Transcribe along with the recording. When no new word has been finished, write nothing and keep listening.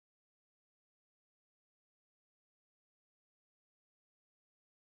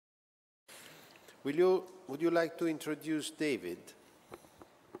Would you like to introduce David?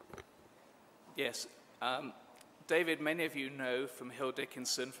 Yes. David, many of you know from Hill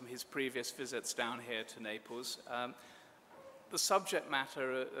Dickinson, from his previous visits down here to Naples. The subject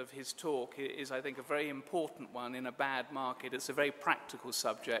matter of his talk is, I think, a very important one in a bad market. It's a very practical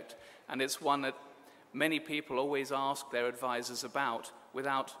subject, and it's one that many people always ask their advisors about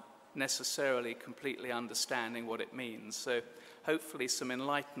without necessarily completely understanding what it means. So hopefully some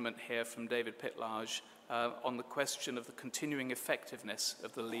enlightenment here from David Pitlarge on the question of the continuing effectiveness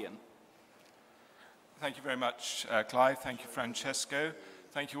of the lien. Thank you very much, Clive. Thank you, Francesco.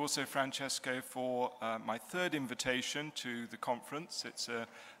 Thank you also, Francesco, for my third invitation to the conference. It's an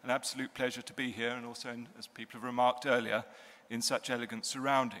absolute pleasure to be here, and also, as people have remarked earlier, in such elegant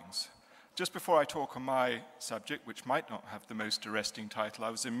surroundings. Just before I talk on my subject, which might not have the most arresting title, I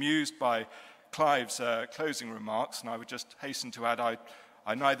was amused by Clive's closing remarks, and I would just hasten to add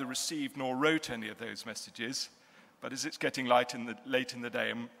I neither received nor wrote any of those messages, but as it's getting late in the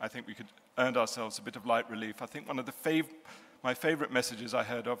day, I think we could earn ourselves a bit of light relief. I think one of my favorite messages I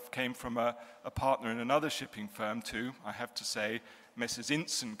heard of came from a partner in another shipping firm too, I have to say, Messrs.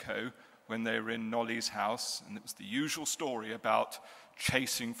 Ince & Co., when they were in Nolly's house, and it was the usual story about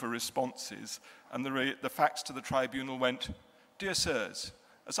chasing for responses. And the fax to the tribunal went, "Dear sirs,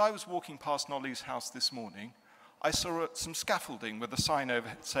 as I was walking past Nolly's house this morning, I saw some scaffolding with a sign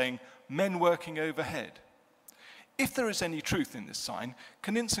over saying, 'Men working overhead.' If there is any truth in this sign,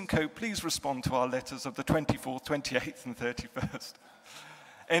 can Ince & Co. please respond to our letters of the 24th, 28th, and 31st?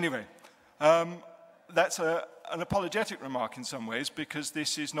 Anyway, that's an apologetic remark in some ways, because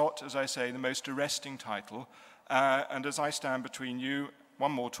this is not, as I say, the most arresting title. And as I stand between you,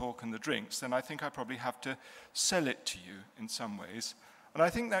 one more talk and the drinks, then I think I probably have to sell it to you in some ways. And I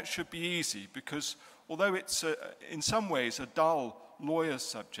think that should be easy, because although it's in some ways a dull lawyer's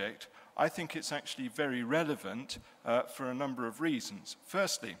subject, I think it's actually very relevant for a number of reasons.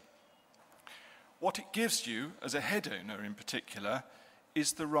 Firstly, what it gives you, as a head owner in particular,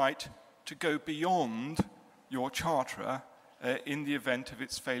 is the right to go beyond your charterer in the event of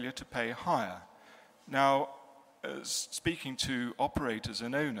its failure to pay hire. Now, speaking to operators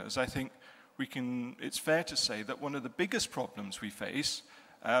and owners, I think it's fair to say that one of the biggest problems we face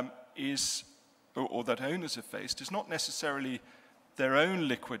or that owners have faced, is not necessarily their own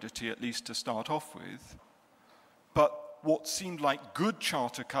liquidity, at least to start off with, but what seemed like good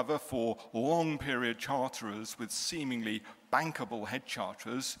charter cover for long-period charterers with seemingly bankable head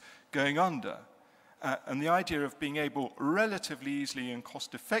charterers going under. And the idea of being able relatively easily and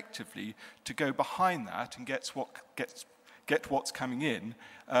cost-effectively to go behind that and get what's coming in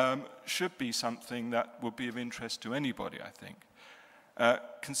should be something that would be of interest to anybody, I think.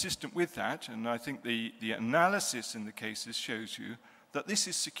 Consistent with that, and I think the analysis in the cases shows you that this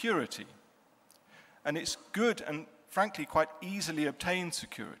is security. And it's good and, frankly, quite easily obtained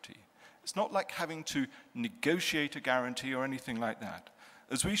security. It's not like having to negotiate a guarantee or anything like that.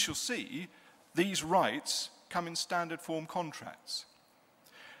 As we shall see, these rights come in standard form contracts.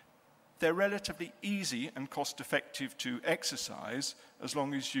 They're relatively easy and cost-effective to exercise as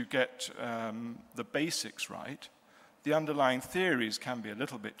long as you get the basics right. The underlying theories can be a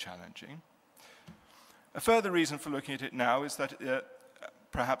little bit challenging. A further reason for looking at it now is that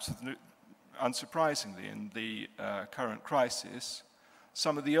perhaps unsurprisingly in the current crisis,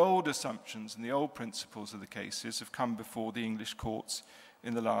 some of the old assumptions and the old principles of the cases have come before the English courts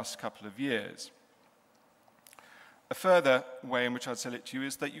in the last couple of years. A further way in which I'd sell it to you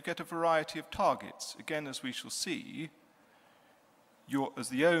is that you get a variety of targets. Again, as we shall see, as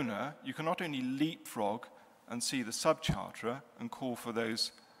the owner, you can not only leapfrog and see the sub-charterer and call for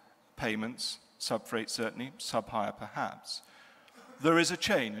those payments, sub-freight certainly, sub-hire perhaps. There is a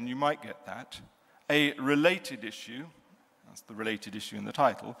chain, and you might get that. A related issue, that's the related issue in the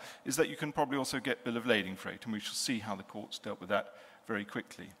title, is that you can probably also get bill of lading freight, and we shall see how the courts dealt with that very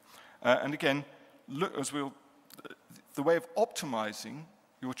quickly. And again, the way of optimizing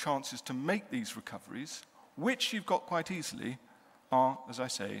your chances to make these recoveries, which you've got quite easily, are, as I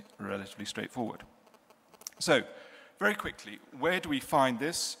say, relatively straightforward. So, very quickly, where do we find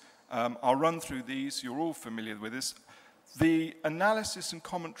this? I'll run through these. You're all familiar with this. The analysis and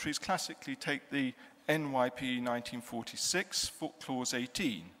commentaries classically take the NYP 1946, foot clause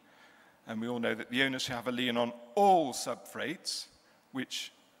 18. And we all know that the owner shall have a lien on all subfreights,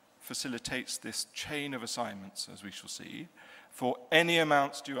 which facilitates this chain of assignments, as we shall see, for any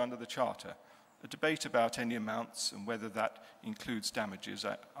amounts due under the charter. A debate about any amounts and whether that includes damages,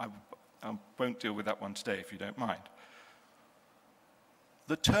 I won't deal with that one today, if you don't mind.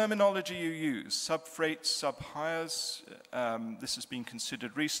 The terminology you use, sub-freight, sub-hires, this has been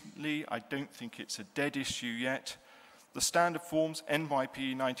considered recently. I don't think it's a dead issue yet. The standard forms,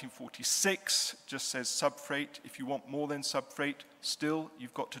 NYP 1946, just says sub-freight. If you want more than sub-freight, still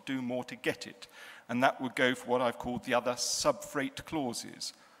you've got to do more to get it. And that would go for what I've called the other sub-freight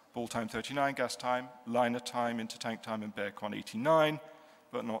clauses. Ball time 39, gas time, liner time, intertank time, and bearcon 89,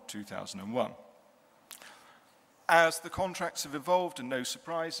 but not 2001. As the contracts have evolved, and no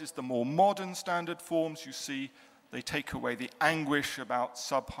surprises, the more modern standard forms you see, they take away the anguish about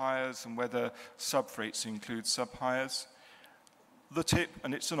sub-hires and whether sub-freights include sub-hires. The tip,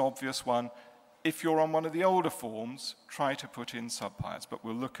 and it's an obvious one, if you're on one of the older forms, try to put in sub-hires, but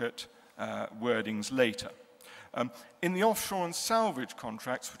we'll look at wordings later. In the offshore and salvage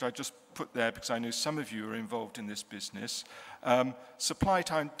contracts, which I just put there because I know some of you are involved in this business, supply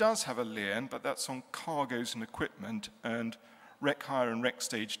time does have a lien, but that's on cargoes and equipment, and wreck hire and wreck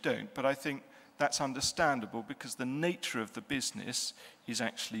stage don't. But I think that's understandable because the nature of the business is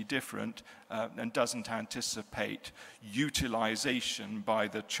actually different and doesn't anticipate utilization by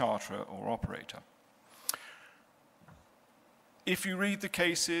the charterer or operator. If you read the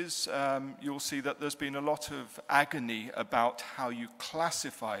cases, you'll see that there's been a lot of agony about how you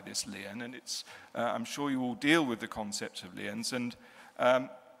classify this lien, and it's, I'm sure you all deal with the concept of liens, and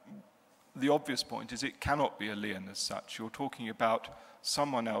the obvious point is it cannot be a lien as such. You're talking about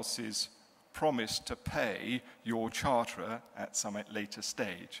someone else's promise to pay your charterer at some later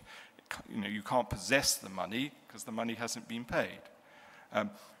stage. You can't possess the money because the money hasn't been paid.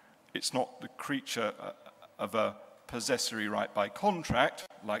 It's not the creature of a possessory right by contract,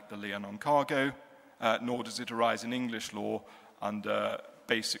 like the lien on cargo, nor does it arise in English law under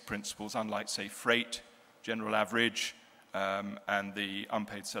basic principles, unlike, say, freight, general average, and the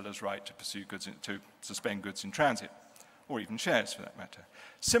unpaid seller's right to pursue goods, to suspend goods in transit, or even shares for that matter.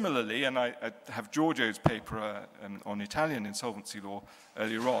 Similarly, and I have Giorgio's paper on Italian insolvency law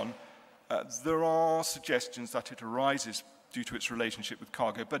earlier on, there are suggestions that it arises due to its relationship with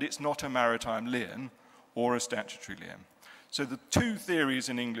cargo, but it's not a maritime lien or a statutory lien. So the two theories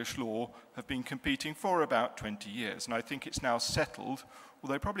in English law have been competing for about 20 years, and I think it's now settled,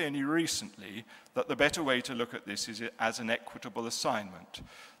 although probably only recently, that the better way to look at this is as an equitable assignment.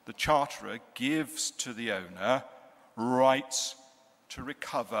 The charterer gives to the owner rights to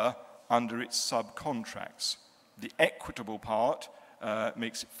recover under its subcontracts. The equitable part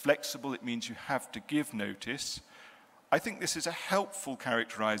makes it flexible. It means you have to give notice. I think this is a helpful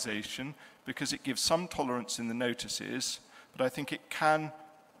characterization because it gives some tolerance in the notices, but I think it can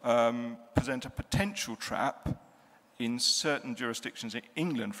present a potential trap in certain jurisdictions, in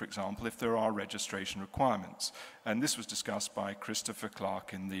England, for example, if there are registration requirements. And this was discussed by Christopher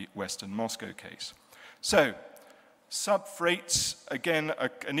Clark in the Western Moscow case. So, sub-freights, again,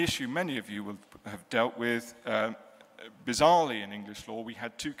 an issue many of you will have dealt with. Bizarrely, in English law, we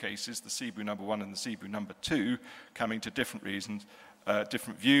had two cases, the Cebu number 1 and the Cebu number 2, coming to different reasons,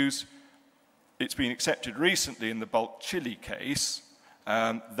 different views. It's been accepted recently in the bulk Chile case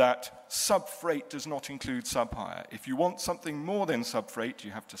that sub-freight does not include sub-hire. If you want something more than sub-freight,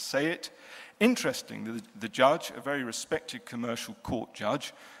 you have to say it. Interesting, the judge, a very respected commercial court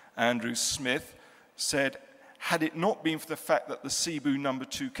judge, Andrew Smith, said, had it not been for the fact that the Cebu number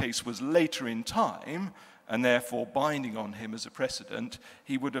 2 case was later in time, and therefore binding on him as a precedent,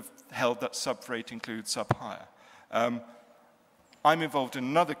 he would have held that sub-freight includes sub-hire. I'm involved in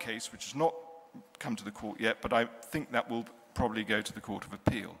another case which has not come to the court yet, but I think that will probably go to the Court of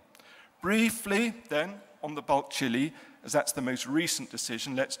Appeal. Briefly, then, on the bulk Chile, as that's the most recent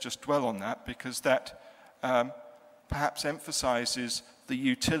decision, let's just dwell on that, because that perhaps emphasizes the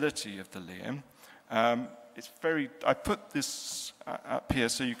utility of the lien. I put this up here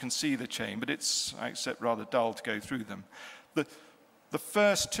so you can see the chain, but it's, I accept, rather dull to go through them. The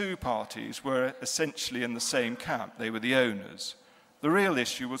first two parties were essentially in the same camp. They were the owners. The real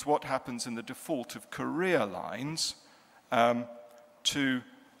issue was what happens in the default of Korea Lines to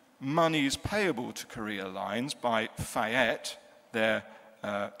monies payable to Korea Lines by Fayette, their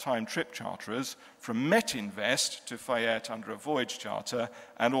time trip charterers, from Metinvest to Fayette under a voyage charter,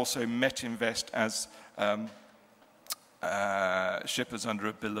 and also Metinvest as shippers under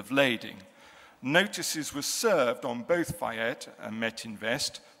a bill of lading. Notices were served on both Fayette and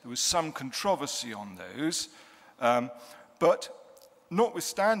Metinvest. There was some controversy on those, but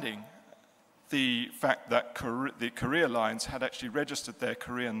notwithstanding the fact that the Korea Lines had actually registered their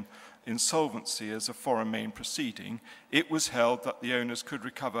Korean insolvency as a foreign main proceeding, it was held that the owners could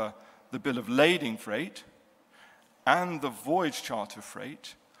recover the bill of lading freight and the voyage charter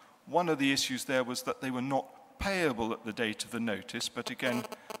freight. One of the issues there was that they were not payable at the date of the notice, but again,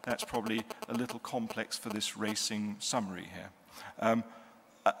 that's probably a little complex for this racing summary here.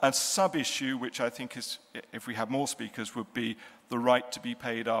 A sub-issue, which I think is, if we have more speakers, would be the right to be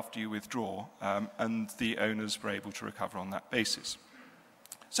paid after you withdraw, and the owners were able to recover on that basis.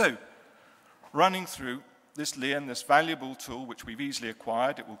 So, running through this lien, this valuable tool, which we've easily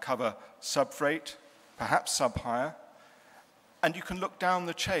acquired, it will cover sub-freight, perhaps sub-hire, and you can look down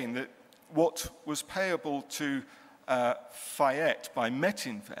the chain that what was payable to Fayette by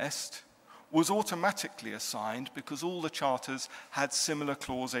Metinvest was automatically assigned because all the charters had similar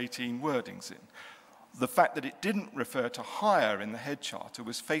Clause 18 wordings in. The fact that it didn't refer to hire in the head charter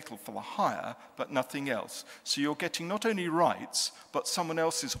was fatal for the hire, but nothing else. So you're getting not only rights, but someone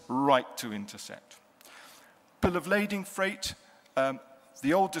else's right to intercept. Bill of lading freight,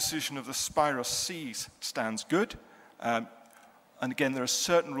 the old decision of the Spiros Seas stands good. And again, there are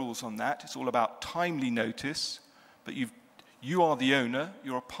certain rules on that. It's all about timely notice, but you are the owner,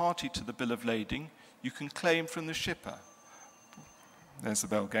 you're a party to the bill of lading, you can claim from the shipper. There's the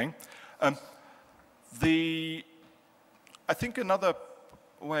bell going. I think another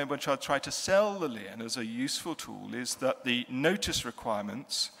way in which I'll try to sell the lien as a useful tool is that the notice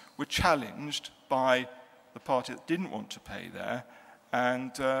requirements were challenged by the party that didn't want to pay there,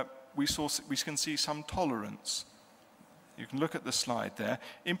 and we can see some tolerance. You can look at the slide there.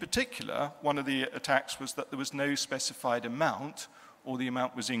 In particular, one of the attacks was that there was no specified amount, or the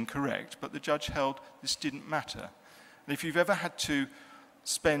amount was incorrect, but the judge held this didn't matter. And if you've ever had to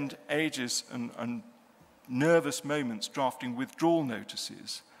spend ages and nervous moments drafting withdrawal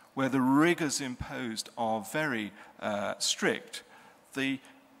notices, where the rigors imposed are very strict, the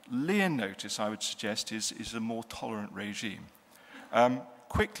lien notice, I would suggest, is a more tolerant regime.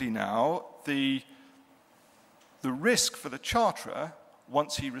 Quickly now, the risk for the charterer,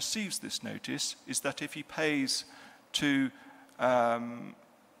 once he receives this notice, is that if he pays to the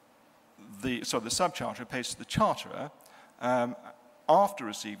subcharterer pays to the charterer, after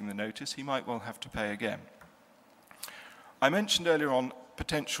receiving the notice, he might well have to pay again. I mentioned earlier on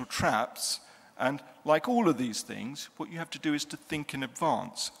potential traps, and like all of these things, what you have to do is to think in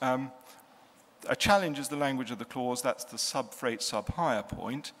advance. A challenge is the language of the clause, that's the sub-freight, sub-hire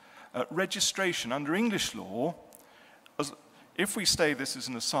point. Registration under English law, if we say this is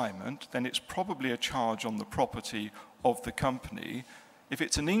an assignment, then it's probably a charge on the property of the company. If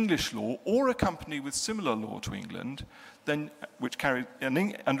it's an English law or a company with similar law to England, then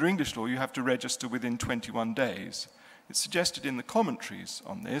under English law you have to register within 21 days. It's suggested in the commentaries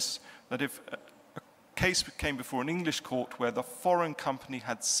on this that if a case came before an English court where the foreign company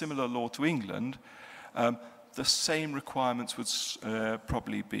had similar law to England, the same requirements would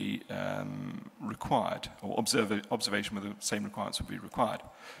probably be required, or observation with the same requirements would be required.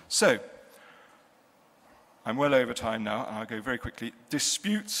 So, I'm well over time now, and I'll go very quickly.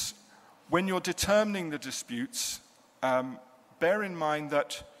 Disputes, when you're determining the disputes, bear in mind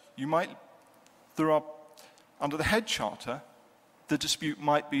that under the head charter, the dispute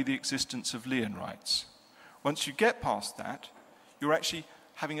might be the existence of lien rights. Once you get past that, you're actually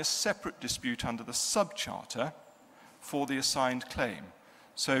having a separate dispute under the subcharter for the assigned claim.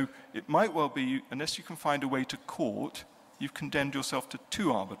 So it might well be, unless you can find a way to court, you've condemned yourself to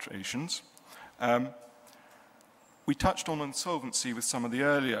 2 arbitrations. We touched on insolvency with some of the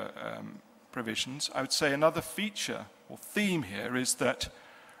earlier provisions. I would say another feature or theme here is that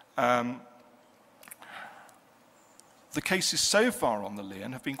the cases so far on the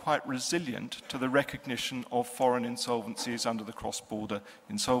lien have been quite resilient to the recognition of foreign insolvencies under the cross-border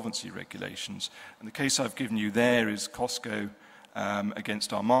insolvency regulations. And the case I've given you there is Costco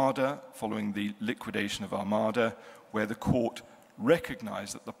against Armada, following the liquidation of Armada, where the court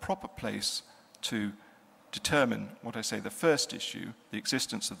recognized that the proper place to determine what I say the first issue, the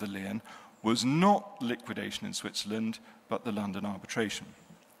existence of the lien, was not liquidation in Switzerland, but the London arbitration.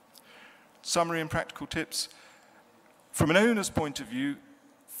 Summary and practical tips. From an owner's point of view,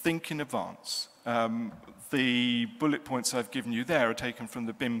 think in advance. The bullet points I've given you there are taken from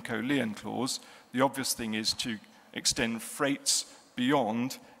the BIMCO lien clause. The obvious thing is to extend freights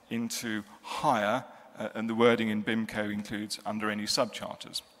beyond into hire, and the wording in BIMCO includes under any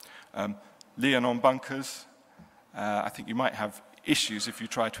subcharters. Lien on bunkers, I think you might have issues if you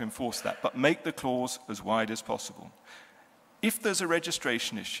try to enforce that, but make the clause as wide as possible. If there's a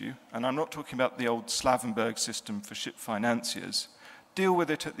registration issue, and I'm not talking about the old Slavenberg system for ship financiers, deal with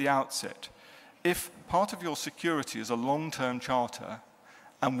it at the outset. If part of your security is a long-term charter,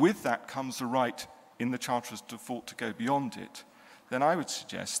 and with that comes the right in the charterer's default to go beyond it, then I would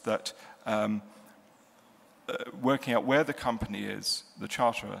suggest that working out where the company is, the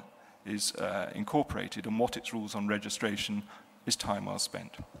charterer, is incorporated and what its rules on registration is time well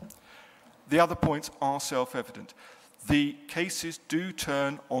spent. The other points are self-evident. The cases do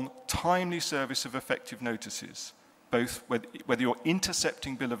turn on timely service of effective notices, both whether you're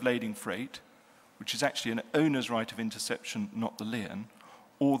intercepting bill of lading freight, which is actually an owner's right of interception, not the lien,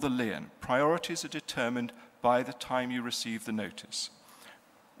 or the lien. Priorities are determined by the time you receive the notice.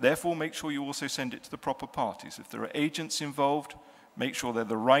 Therefore, make sure you also send it to the proper parties. If there are agents involved, make sure they're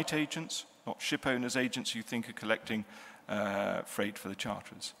the right agents, not ship owners' agents you think are collecting freight for the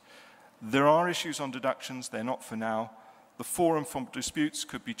charterers. There are issues on deductions, they're not for now. The forum for disputes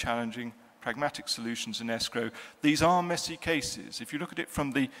could be challenging, pragmatic solutions in escrow. These are messy cases. If you look at it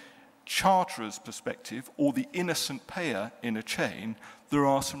from the charterer's perspective or the innocent payer in a chain, there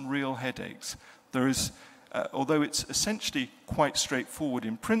are some real headaches. There is, although it's essentially quite straightforward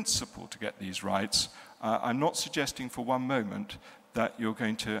in principle to get these rights, I'm not suggesting for one moment that you're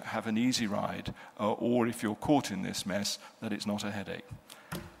going to have an easy ride, or if you're caught in this mess, that it's not a headache.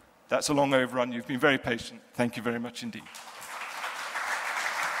 That's a long overrun. You've been very patient. Thank you very much indeed.